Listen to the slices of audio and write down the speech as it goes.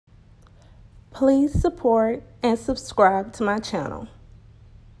Please support and subscribe to my channel.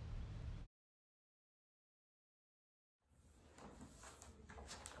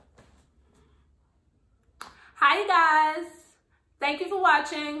 Hi guys, thank you for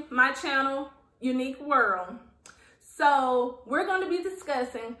watching my channel, Unique World. So we're going to be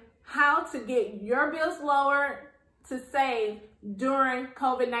discussing how to get your bills lowered to save during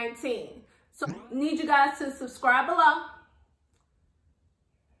COVID-19. So I need you guys to subscribe below.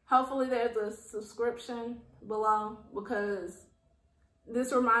 Hopefully there's a subscription below, because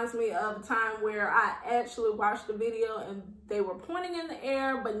this reminds me of a time where I actually watched a video and they were pointing in the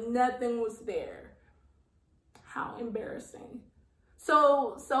air, but nothing was there. How embarrassing.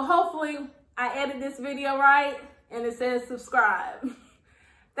 So hopefully I edited this video right and it says subscribe.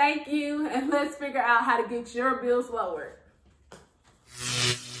 Thank you, and let's figure out how to get your bills lowered.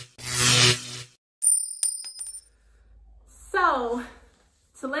 So,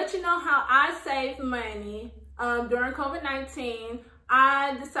 to let you know how I saved money during COVID-19,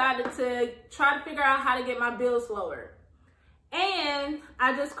 I decided to try to figure out how to get my bills lowered. And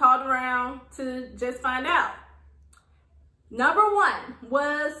I just called around to just find out. Number one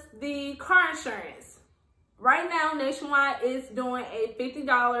was the car insurance. Right now, Nationwide is doing a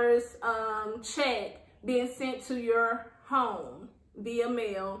 $50 check being sent to your home via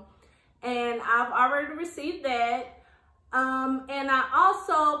mail. And I've already received that. And I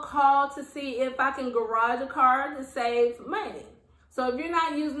also called to see if I can garage a car to save money. So if you're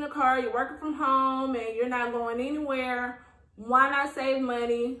not using a car, you're working from home and you're not going anywhere, why not save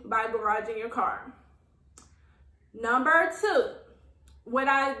money by garaging your car? Number two, what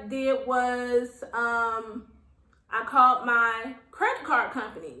I did was I called my credit card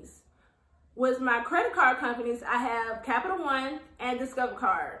companies. With my credit card companies, I have Capital One and Discover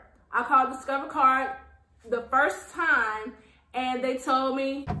Card. I called Discover Card the first time and they told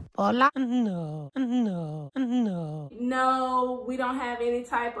me, Hola, no, we don't have any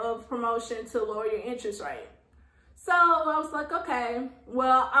type of promotion to lower your interest rate. So I was like, okay,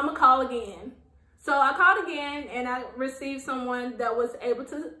 well, I'm gonna call again. So I called again and I received someone that was able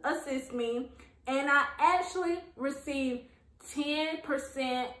to assist me, and I actually received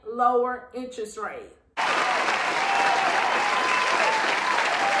 10% lower interest rate.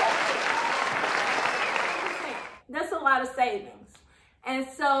 That's a lot of savings. And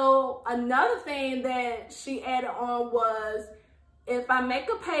so another thing that she added on was, if I make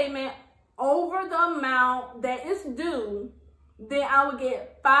a payment over the amount that is due, then I would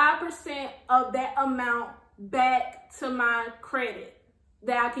get 5% of that amount back to my credit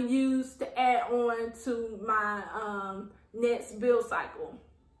that I can use to add on to my next bill cycle.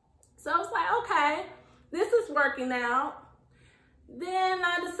 So I was like, okay, this is working out. Then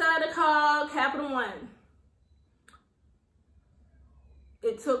I decided to call Capital One.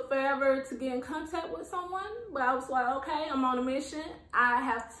 It took forever to get in contact with someone, but I was like, okay, I'm on a mission. I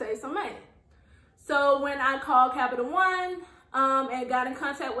have to save some money. So when I called Capital One and got in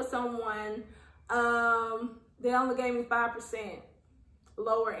contact with someone, they only gave me 5%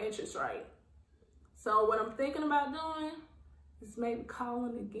 lower interest rate. So what I'm thinking about doing is maybe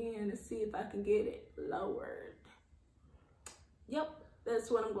calling again to see if I can get it lowered. Yep,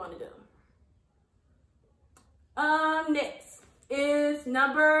 that's what I'm going to do. Next is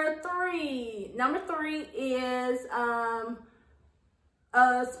number three. Number three is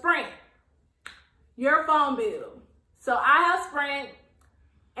Sprint, your phone bill. So I have Sprint,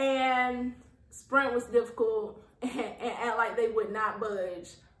 and Sprint was difficult and act like they would not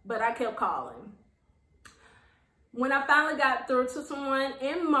budge, but I kept calling. When I finally got through to someone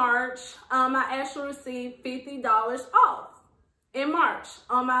in March, I actually received $50 off in March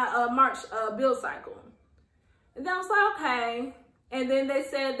on my March bill cycle. And then I was like, okay. And then they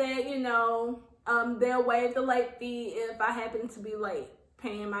said that, you know, they'll waive the late fee if I happen to be late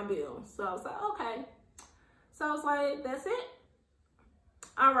paying my bill. So I was like, okay. So I was like, that's it.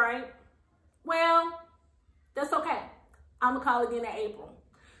 All right. Well, that's okay. I'm gonna call again in April.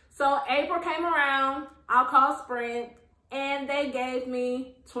 So April came around, I called Sprint, and they gave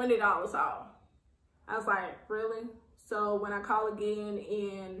me $20 off. I was like, really? So when I call again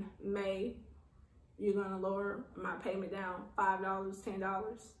in May, you're gonna lower my payment down $5,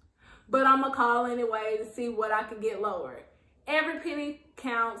 $10? But I'm gonna call anyway to see what I can get lowered. Every penny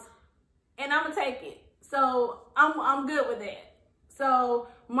counts, and I'm gonna take it. So I'm good with that. So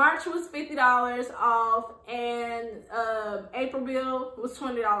March was $50 off, and April bill was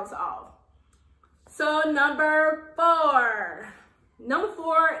 $20 off. So number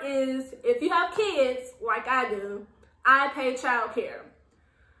four is, if you have kids like I do, I pay childcare.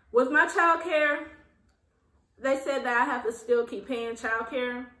 With my childcare, they said that I have to still keep paying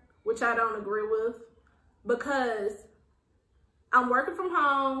childcare. which I don't agree with, because I'm working from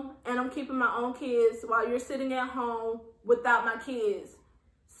home and I'm keeping my own kids while you're sitting at home without my kids.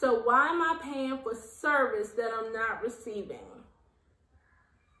 So why am I paying for service that I'm not receiving?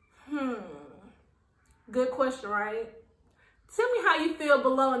 Good question, right? Tell me how you feel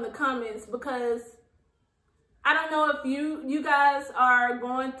below in the comments, because I don't know if you guys are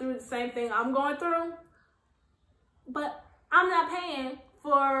going through the same thing I'm going through, but I'm not paying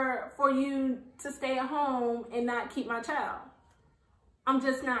for you to stay at home and not keep my child. I'm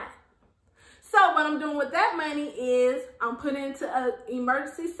just not. So what I'm doing with that money is I'm putting into an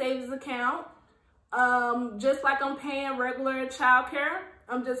emergency savings account. Just like I'm paying regular childcare,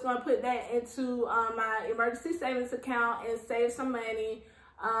 I'm just going to put that into my emergency savings account and save some money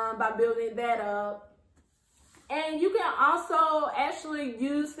by building that up. And you can also actually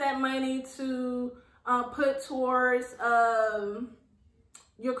use that money to put towards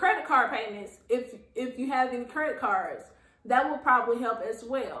your credit card payments. If you have any credit cards, that will probably help as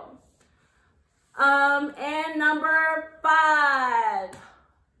well. And number 5,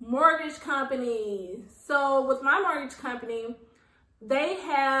 mortgage companies. So with my mortgage company, they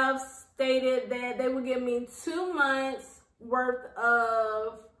have stated that they will give me 2 months worth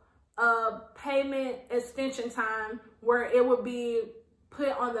of payment extension time, where it would be put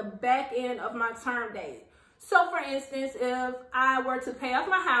on the back end of my term date. So for instance, if I were to pay off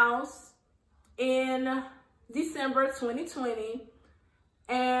my house in December 2020,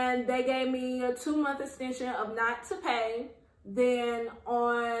 and they gave me a 2-month extension of not to pay, then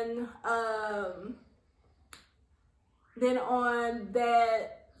on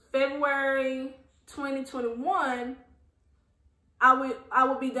that February 2021, I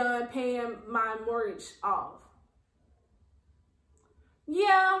would be done paying my mortgage off.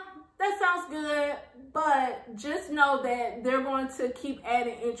 Yeah, that sounds good, but just know that they're going to keep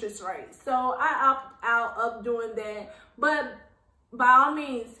adding interest rates. So I opt out of doing that. But by all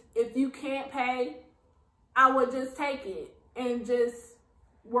means, if you can't pay, I would just take it and just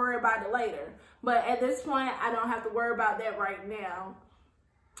worry about it later. But at this point, I don't have to worry about that right now.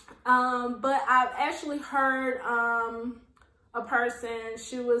 But I've actually heard a person,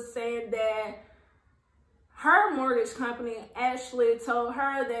 she was saying that her mortgage company actually told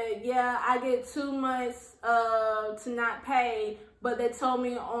her that, yeah, I get 2 months to not pay, but they told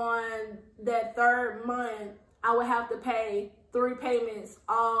me on that 3rd month, I would have to pay 3 payments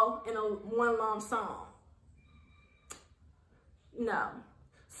all in one lump sum. No.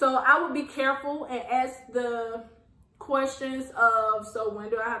 So I would be careful and ask the questions of, so when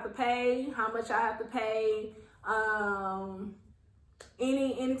do I have to pay? How much I have to pay?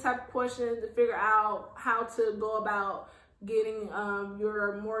 Any type of question to figure out how to go about getting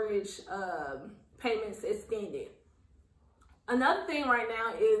your mortgage payments extended. Another thing right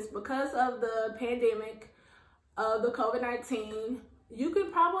now is, because of the pandemic of the COVID-19, you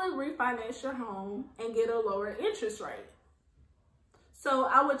could probably refinance your home and get a lower interest rate. So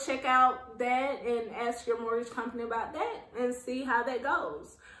I would check out that and ask your mortgage company about that and see how that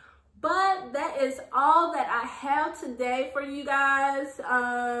goes. But that is all that I have today for you guys.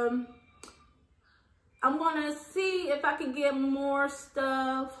 I'm gonna see if I can get more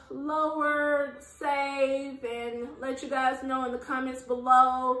stuff lowered, saved, and let you guys know in the comments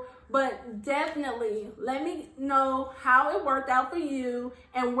below. But definitely let me know how it worked out for you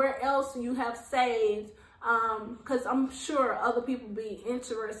and where else you have saved, because I'm sure other people be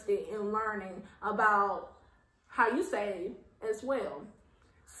interested in learning about how you save as well.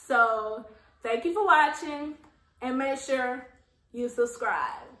 So thank you for watching, and make sure you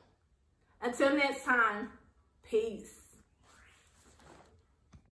subscribe. Until next time, peace.